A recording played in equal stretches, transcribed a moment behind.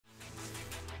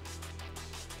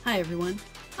Hi everyone,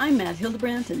 I'm Matt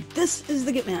Hildebrandt and this is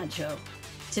the Get Mad Show.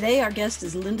 Today our guest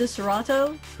is Linda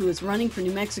Serrato, who is running for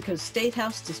New Mexico's State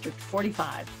House District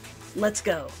 45. Let's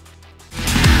go.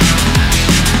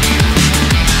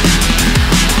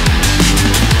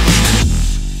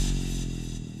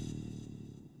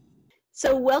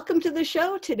 So welcome to the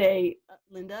show today,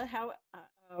 Linda.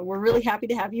 We're really happy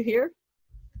to have you here.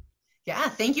 Yeah,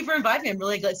 thank you for inviting me. I'm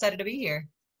really excited to be here.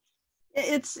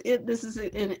 It's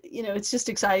just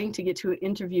exciting to get to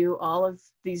interview all of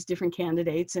these different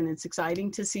candidates, and it's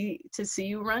exciting to see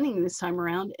you running this time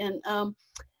around. And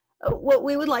what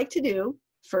we would like to do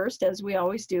first, as we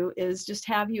always do, is just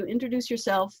have you introduce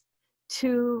yourself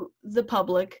to the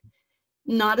public,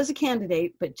 not as a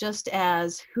candidate, but just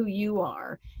as who you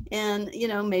are, and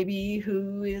maybe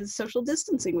who is social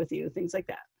distancing with you, things like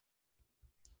that.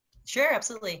 Sure,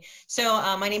 absolutely. So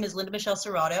my name is Linda Michelle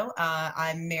Serrato.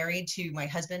 I'm married to my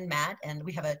husband, Matt, and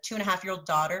we have a 2.5-year-old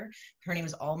daughter. Her name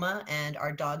is Alma, and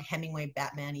our dog, Hemingway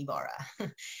Batman Ibarra.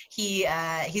 We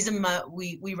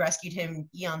rescued him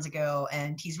eons ago,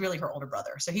 and he's really her older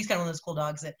brother. So he's kind of one of those cool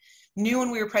dogs that knew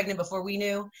when we were pregnant before we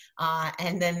knew,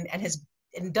 and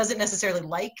doesn't necessarily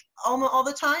like Alma all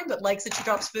the time, but likes that she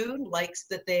drops food, likes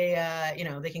that they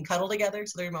can cuddle together.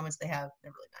 So there are moments they have,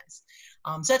 they're really nice.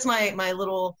 So that's my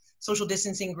little social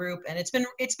distancing group, and it's been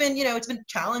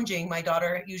challenging. My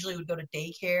daughter usually would go to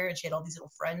daycare, and she had all these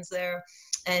little friends there,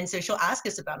 and so she'll ask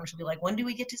us about them. She'll be like, "When do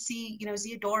we get to see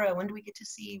Zeodora? When do we get to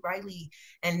see Riley?"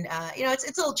 And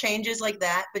it's little changes like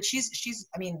that. But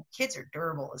kids are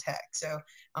durable as heck.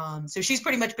 So she's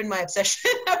pretty much been my obsession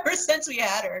ever since we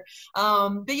had her.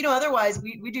 But otherwise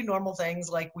we do normal things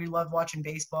like we love watching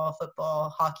baseball, football,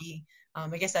 hockey. I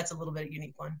guess that's a little bit of a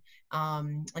unique one.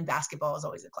 And basketball is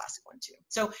always a classic one too.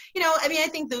 So, I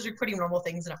think those are pretty normal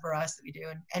things for us that we do.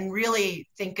 And really,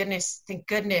 thank goodness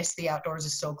the outdoors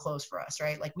is so close for us,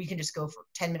 right? Like we can just go for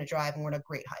a 10-minute drive and we're on a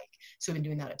great hike. So we've been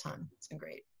doing that a ton. It's been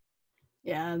great.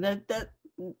 Yeah, that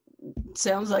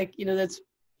sounds like, that's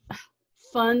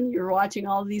fun. You're watching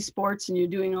all these sports and you're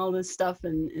doing all this stuff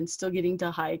and still getting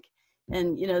to hike.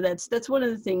 And, that's one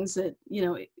of the things that,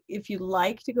 if you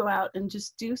like to go out and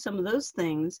just do some of those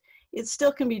things, it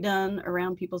still can be done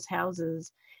around people's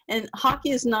houses. And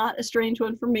hockey is not a strange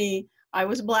one for me. I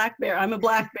was a black bear. I'm a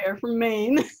black bear from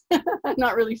Maine.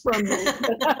 Not really from Maine.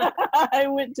 I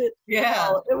went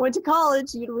to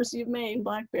college, University of Maine,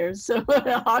 Black Bears. So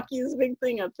hockey is a big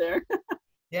thing up there.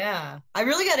 Yeah, I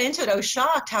really got into it. I was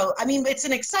shocked it's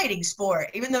an exciting sport,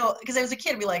 even though, because I was a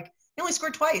kid, we they only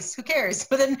scored twice. Who cares?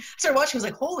 But then I started watching. I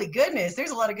was like, holy goodness,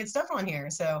 there's a lot of good stuff on here.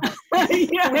 So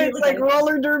yeah, it's like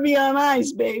roller derby on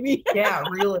ice, baby. Yeah,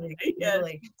 really,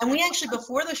 really. And we actually,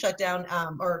 before the shutdown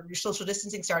or social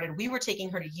distancing started, we were taking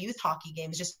her to youth hockey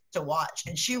games just to watch.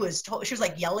 And she was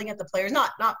like yelling at the players,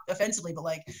 not offensively, but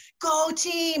like, go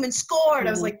team and score. And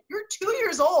I was like, you're 2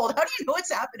 years old. How do you know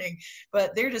what's happening?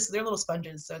 But they're little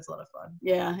sponges. So it's a lot of fun.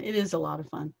 Yeah, it is a lot of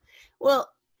fun. Well,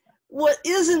 what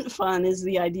isn't fun is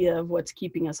the idea of what's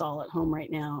keeping us all at home right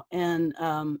now, and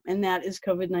that is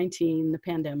COVID-19, the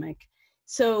pandemic.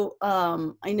 So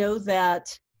I know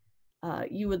that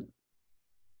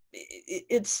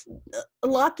it's a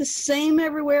lot the same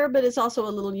everywhere, but it's also a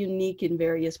little unique in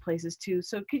various places too.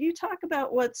 So could you talk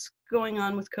about what's going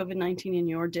on with COVID-19 in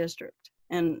your district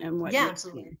and what? Yeah,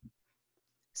 absolutely. Seeing?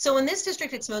 So in this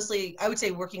district, it's mostly, I would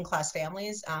say, working class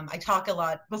families. I talk a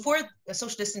lot. Before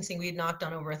social distancing, we had knocked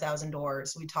on over 1,000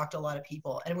 doors. We talked to a lot of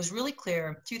people. And it was really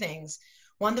clear, two things.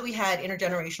 One, that we had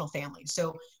intergenerational families.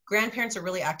 So grandparents are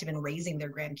really active in raising their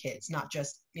grandkids, not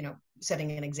just,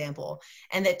 setting an example.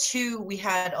 And that two, we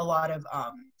had a lot of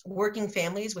working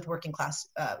families with working class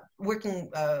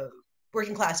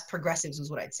progressives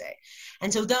is what I'd say.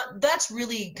 And so that's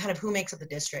really kind of who makes up the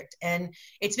district. And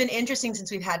it's been interesting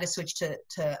since we've had to switch to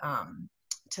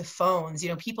phones.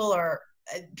 People are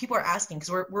asking,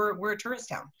 because we're a tourist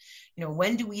town,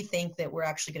 when do we think that we're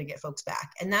actually going to get folks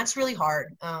back? And that's really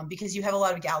hard because you have a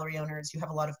lot of gallery owners, you have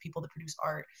a lot of people that produce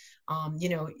art,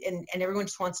 and everyone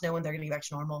just wants to know when they're going to get back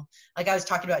to normal. Like I was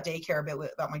talking about daycare a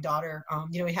bit about my daughter.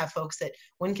 We have folks that,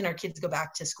 when can our kids go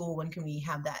back to school? When can we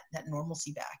have that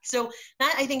normalcy back? So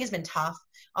that, I think, has been tough.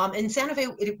 In Santa Fe,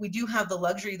 we do have the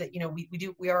luxury that,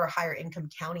 we are a higher income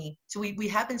county. So we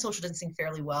have been social distancing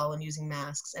fairly well and using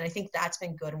masks. And I think that's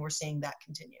been good. And we're seeing that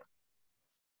continue.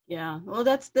 Yeah, well,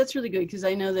 that's really good, because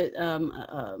I know that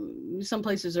some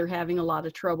places are having a lot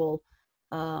of trouble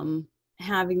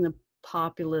having the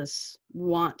populace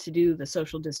want to do the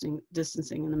social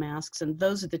distancing and the masks, and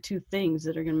those are the two things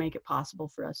that are going to make it possible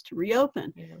for us to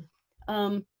reopen. Yeah.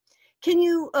 Can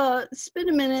you spend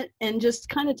a minute and just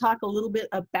kind of talk a little bit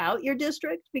about your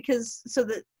district, because so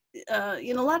that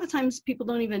a lot of times people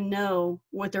don't even know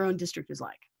what their own district is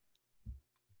like.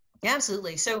 Yeah,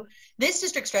 absolutely. So this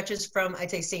district stretches from, I'd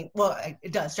say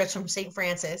it does stretch from St.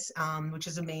 Francis, which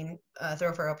is a main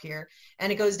thoroughfare up here.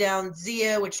 And it goes down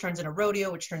Zia, which turns into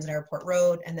Rodeo, which turns into Airport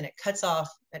Road. And then it cuts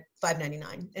off at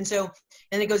 599.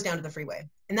 And it goes down to the freeway.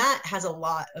 And that has a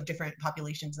lot of different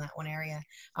populations in that one area,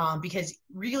 because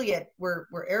really where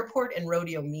Airport and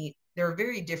Rodeo meet, there are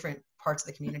very different parts of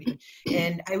the community.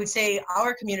 And I would say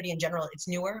our community in general, it's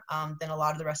newer than a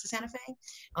lot of the rest of Santa Fe.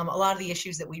 A lot of the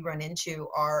issues that we run into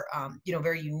are,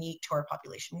 very unique to our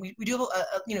population. We do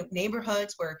have,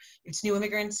 neighborhoods where it's new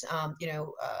immigrants,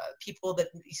 people that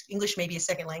English may be a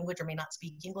second language or may not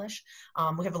speak English.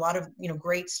 We have a lot of,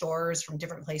 great stores from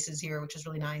different places here, which is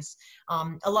really nice.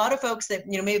 A lot of folks that,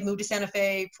 may have moved to Santa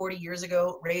Fe 40 years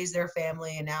ago, raised their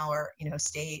family, and now are,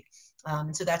 state.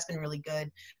 So that's been really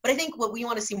good. But I think what we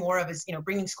want to see more of is,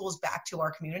 bringing schools back to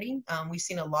our community. We've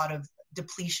seen a lot of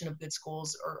depletion of good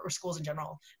schools or schools in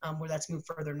general, where that's moved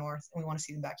further north, and we want to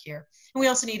see them back here. And we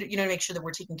also need to, make sure that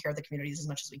we're taking care of the communities as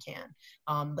much as we can.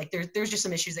 There's just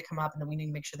some issues that come up, and then we need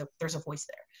to make sure that there's a voice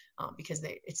there, because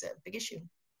it's a big issue.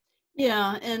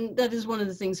 Yeah, and that is one of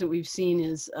the things that we've seen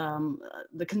is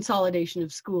the consolidation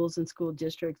of schools and school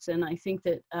districts. And I think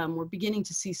that we're beginning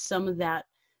to see some of that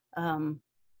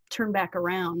turn back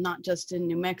around, not just in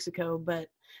New Mexico, but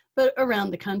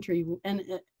around the country. And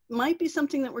it might be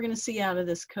something that we're going to see out of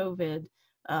this COVID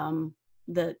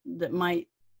that might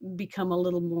become a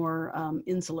little more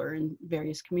insular in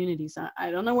various communities.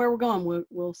 I don't know where we're going.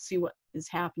 We'll see what is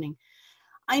happening.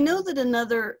 I know that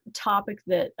another topic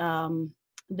that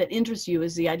that interests you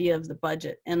is the idea of the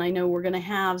budget. And I know we're going to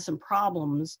have some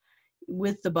problems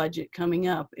with the budget coming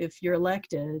up if you're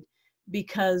elected,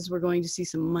 because we're going to see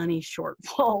some money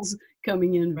shortfalls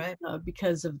coming in, right,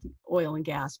 because of oil and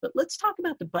gas. But let's talk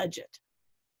about the budget.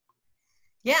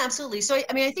 Yeah, absolutely. So,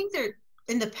 I think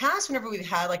in the past, whenever we've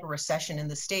had like a recession in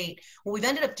the state, what we've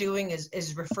ended up doing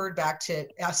is referred back to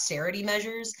austerity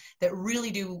measures that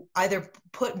really do either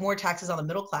put more taxes on the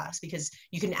middle class, because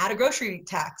you can add a grocery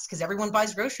tax because everyone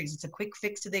buys groceries. It's a quick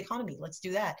fix to the economy. Let's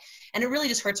do that. And it really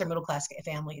just hurts our middle class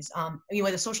families.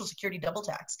 The Social Security double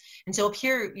tax. And so up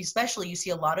here, especially, you see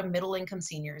a lot of middle income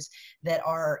seniors that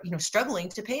are, struggling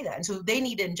to pay that. And so they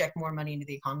need to inject more money into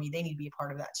the economy. They need to be a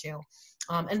part of that too.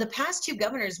 And the past two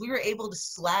governors, we were able to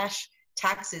slash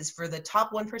taxes for the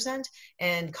top 1%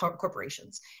 and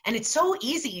corporations. And it's so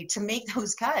easy to make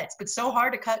those cuts, but so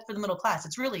hard to cut for the middle class.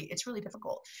 It's really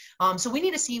difficult. So we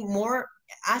need to see more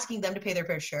asking them to pay their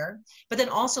fair share, but then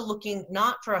also looking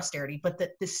not for austerity, but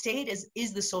that the state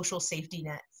is the social safety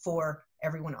net for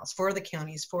everyone else, for the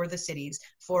counties, for the cities,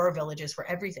 for our villages, for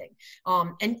everything.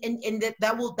 And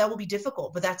that will be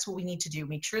difficult, but that's what we need to do.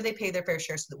 Make sure they pay their fair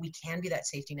share so that we can be that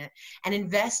safety net, and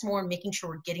invest more in making sure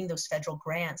we're getting those federal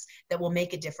grants that will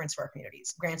make a difference for our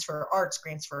communities. Grants for arts,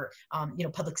 grants for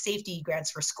public safety,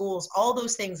 grants for schools, all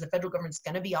those things the federal government's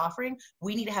going to be offering.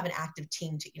 We need to have an active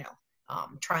team to,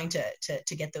 trying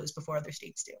to get those before other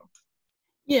states do.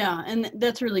 Yeah, and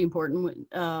that's really important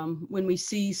when we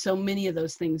see so many of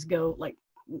those things go, like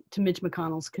to Mitch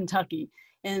McConnell's Kentucky,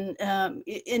 and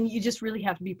you just really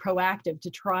have to be proactive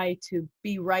to try to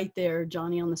be right there,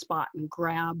 Johnny on the spot, and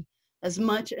grab as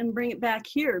much and bring it back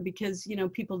here, because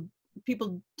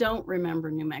people don't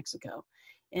remember New Mexico,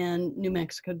 and New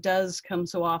Mexico does come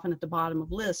so often at the bottom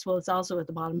of lists. Well, it's also at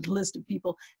the bottom of the list of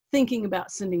people thinking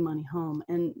about sending money home,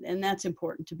 and that's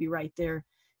important to be right there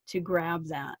to grab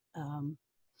that.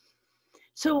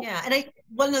 So yeah, and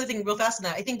one other thing real fast on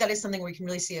that, I think that is something where you can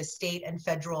really see a state and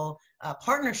federal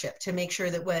partnership to make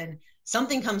sure that when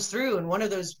something comes through and one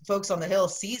of those folks on the Hill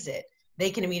sees it,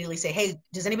 they can immediately say, hey,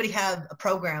 does anybody have a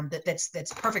program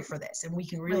that's perfect for this? And we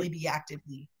can really be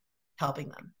actively helping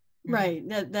them. Right,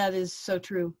 that is so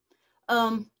true.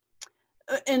 And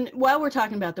while we're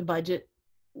talking about the budget,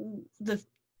 the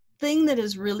thing that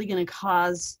is really going to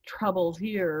cause trouble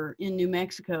here in New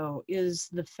Mexico is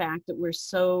the fact that we're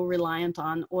so reliant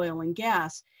on oil and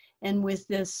gas. And with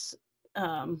this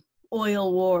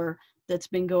oil war that's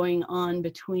been going on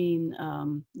between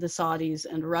the Saudis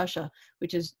and Russia,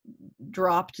 which has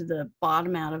dropped the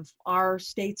bottom out of our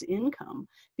state's income,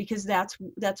 because that's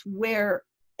where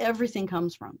everything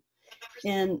comes from.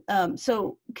 And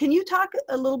so can you talk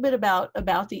a little bit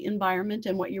about the environment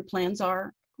and what your plans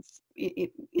are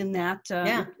in that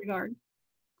regard?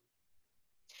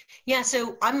 Yeah,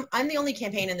 so I'm the only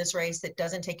campaign in this race that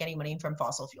doesn't take any money from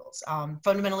fossil fuels,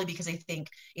 fundamentally because I think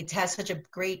it has such a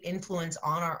great influence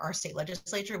on our state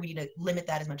legislature. We need to limit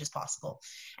that as much as possible.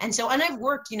 And I've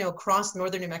worked, across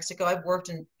northern New Mexico. I've worked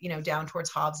in, down towards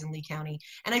Hobbs and Lee County,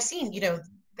 and I've seen,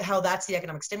 how that's the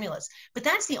economic stimulus. But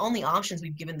that's the only options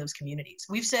we've given those communities.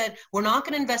 We've said, we're not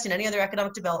going to invest in any other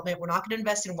economic development. We're not going to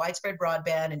invest in widespread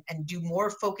broadband and do more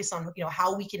focus on,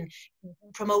 how we can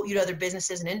promote you to other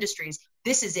businesses and industries.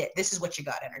 This is it. This is what you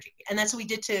got, energy. And that's what we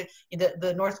did to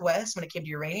the Northwest when it came to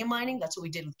uranium mining. That's what we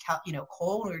did with,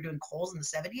 coal when we were doing coals in the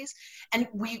 70s. And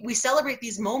we celebrate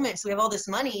these moments. We have all this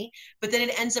money, but then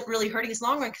it ends up really hurting us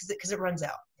long run because it runs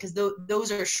out. Because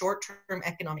those are short-term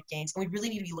economic gains, and we really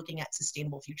need to be looking at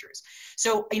sustainable futures.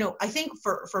 So, I think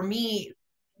for me,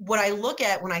 what I look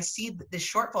at when I see this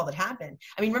shortfall that happened,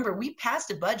 I mean, remember, we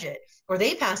passed a budget, or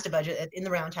they passed a budget in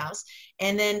the Roundhouse,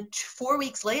 and then 4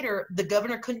 weeks later, the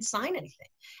governor couldn't sign anything.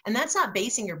 And that's not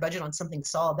basing your budget on something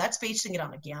solid. That's basing it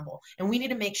on a gamble. And we need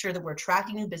to make sure that we're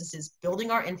attracting new businesses,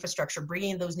 building our infrastructure, bringing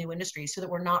in those new industries so that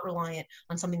we're not reliant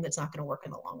on something that's not going to work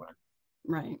in the long run.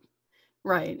 Right.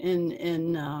 Right,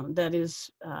 and that is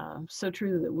so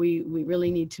true, that we really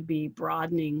need to be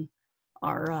broadening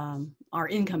our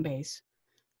income base,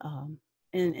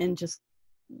 and just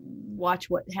watch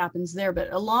what happens there.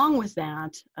 But along with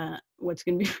that, what's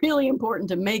going to be really important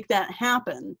to make that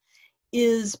happen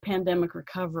is pandemic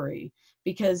recovery,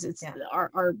 because it's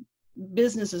our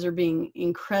businesses are being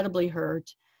incredibly hurt,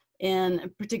 and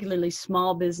particularly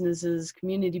small businesses,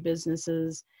 community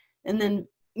businesses, and then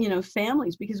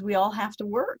families, because we all have to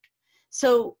work.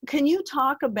 So can you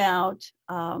talk about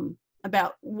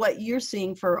what you're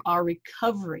seeing for our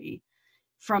recovery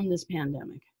from this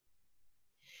pandemic?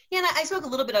 Yeah, and I spoke a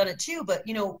little bit on it too, but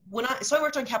I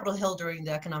worked on Capitol Hill during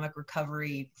the economic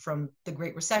recovery from the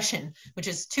Great Recession, which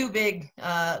is two big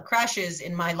crashes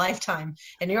in my lifetime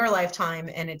and your lifetime,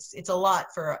 and it's a lot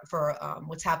for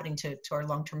what's happening to our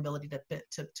long-term ability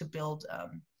to build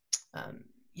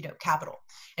capital.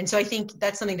 And so I think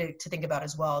that's something to think about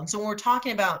as well. And so when we're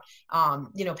talking about,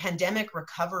 pandemic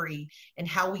recovery and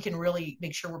how we can really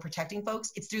make sure we're protecting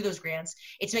folks, it's through those grants.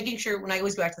 It's making sure, when I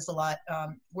always go back to this a lot,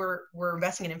 we're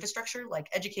investing in infrastructure like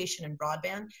education and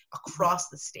broadband across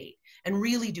the state and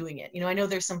really doing it. I know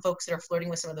there's some folks that are flirting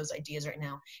with some of those ideas right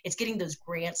now. It's getting those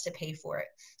grants to pay for it.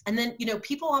 And then,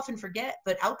 people often forget,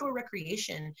 but outdoor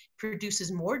recreation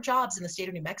produces more jobs in the state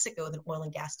of New Mexico than oil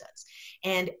and gas does.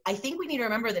 And I think we need to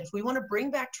remember that if we want to bring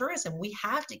back tourism, we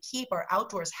have to keep our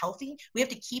outdoors healthy. We have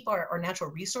to keep our natural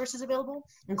resources available.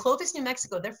 In Clovis, New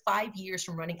Mexico, they're 5 years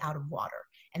from running out of water.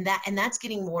 And that's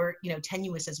getting more,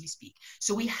 tenuous as we speak.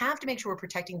 So we have to make sure we're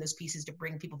protecting those pieces to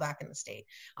bring people back in the state.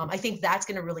 I think that's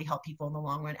going to really help people in the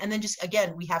long run. And then just,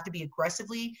 again, we have to be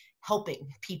aggressively helping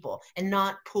people and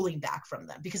not pulling back from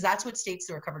them, because that's what states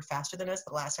that recovered faster than us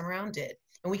the last time around did.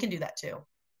 And we can do that too.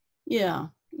 Yeah,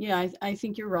 I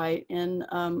think you're right. And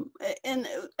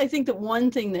I think that one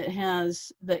thing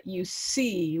that you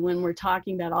see when we're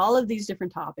talking about all of these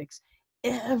different topics,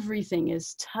 everything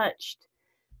is touched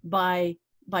by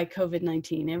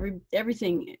COVID-19.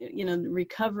 Everything,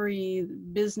 recovery,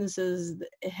 businesses,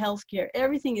 healthcare,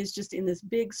 everything is just in this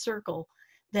big circle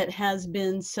that has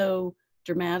been so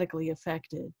dramatically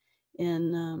affected.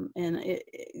 And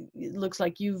it looks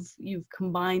like you've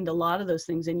combined a lot of those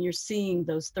things, and you're seeing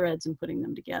those threads and putting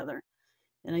them together.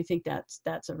 And I think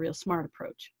that's a real smart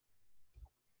approach.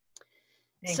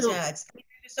 Thanks. So, there's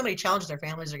so many challenges our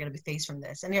families are going to be faced from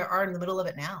this, and they are in the middle of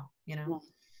it now.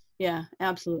 Yeah,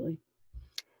 absolutely.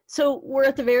 So we're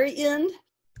at the very end,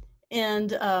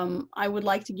 and I would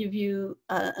like to give you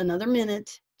another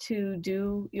minute to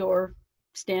do your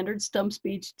standard stump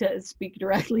speech, to speak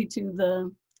directly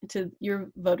to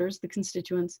your voters, the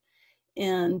constituents,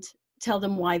 and tell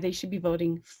them why they should be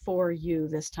voting for you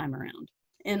this time around.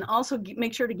 And also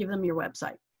make sure to give them your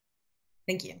website.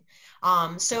 Thank you.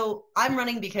 So I'm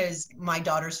running because my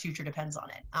daughter's future depends on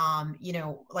it.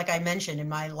 Like I mentioned, in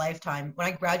my lifetime, when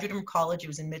I graduated from college, it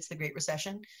was in the midst of the Great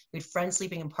Recession. We had friends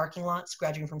sleeping in parking lots,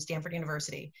 graduating from Stanford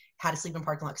University, had to sleep in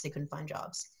parking lots because they couldn't find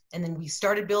jobs. And then we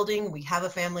started building, we have a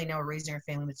family, now we're raising our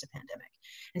family amidst a pandemic.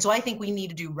 And so I think we need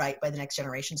to do right by the next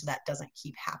generation so that doesn't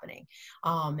keep happening.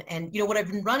 And what I've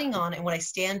been running on and what I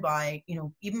stand by,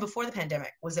 even before the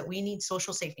pandemic, was that we need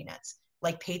social safety nets,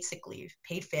 like paid sick leave,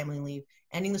 paid family leave,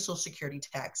 ending the Social Security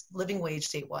tax, living wage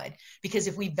statewide. Because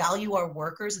if we value our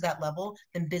workers at that level,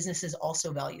 then businesses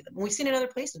also value them. And we've seen in other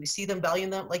places. We see them valuing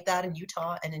them like that in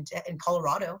Utah and in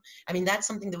Colorado. I mean, that's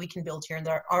something that we can build here and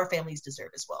that our families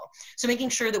deserve as well. So making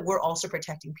sure that we're also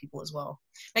protecting people as well.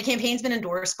 My campaign's been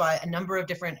endorsed by a number of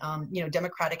different,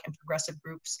 Democratic and progressive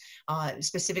groups.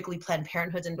 Specifically, Planned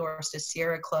Parenthood's endorsed us,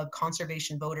 Sierra Club,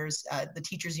 Conservation Voters, the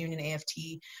Teachers Union,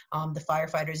 AFT, the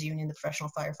Firefighters Union, the Professional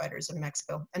Firefighters of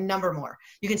Mexico, a number more.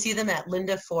 You can see them at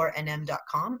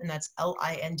linda4nm.com, and that's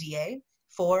LINDA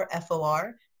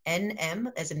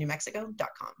 4FORNM as in New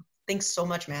Mexico.com. thanks so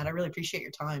much, Matt. I really appreciate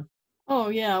your time. Oh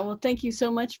yeah, well, thank you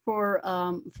so much for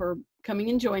coming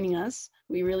and joining us.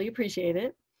 We really appreciate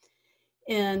it,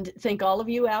 and thank all of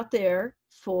you out there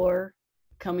for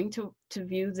coming to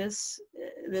view this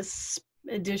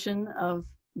edition of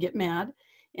Get Mad,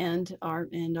 and our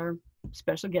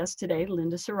special guest today,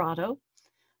 Linda Serrato.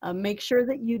 Make sure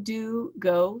that you do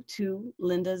go to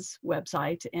Linda's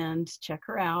website and check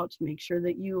her out. Make sure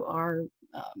that you are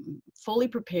fully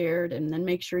prepared, and then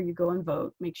make sure you go and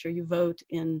vote. Make sure you vote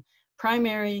in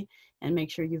primary, and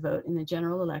make sure you vote in the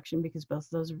general election, because both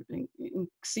of those are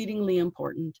exceedingly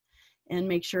important. And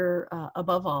make sure,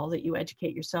 above all, that you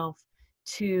educate yourself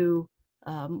to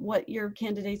what your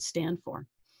candidates stand for.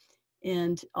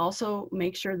 And also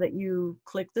make sure that you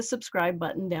click the subscribe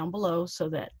button down below so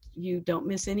that you don't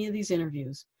miss any of these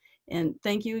interviews. And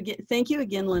thank you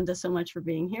again, Linda, so much for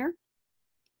being here.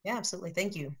 Yeah, absolutely.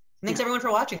 Thank you. Thanks everyone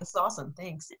for watching. This is awesome.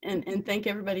 Thanks. And thank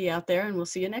everybody out there, and we'll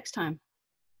see you next time.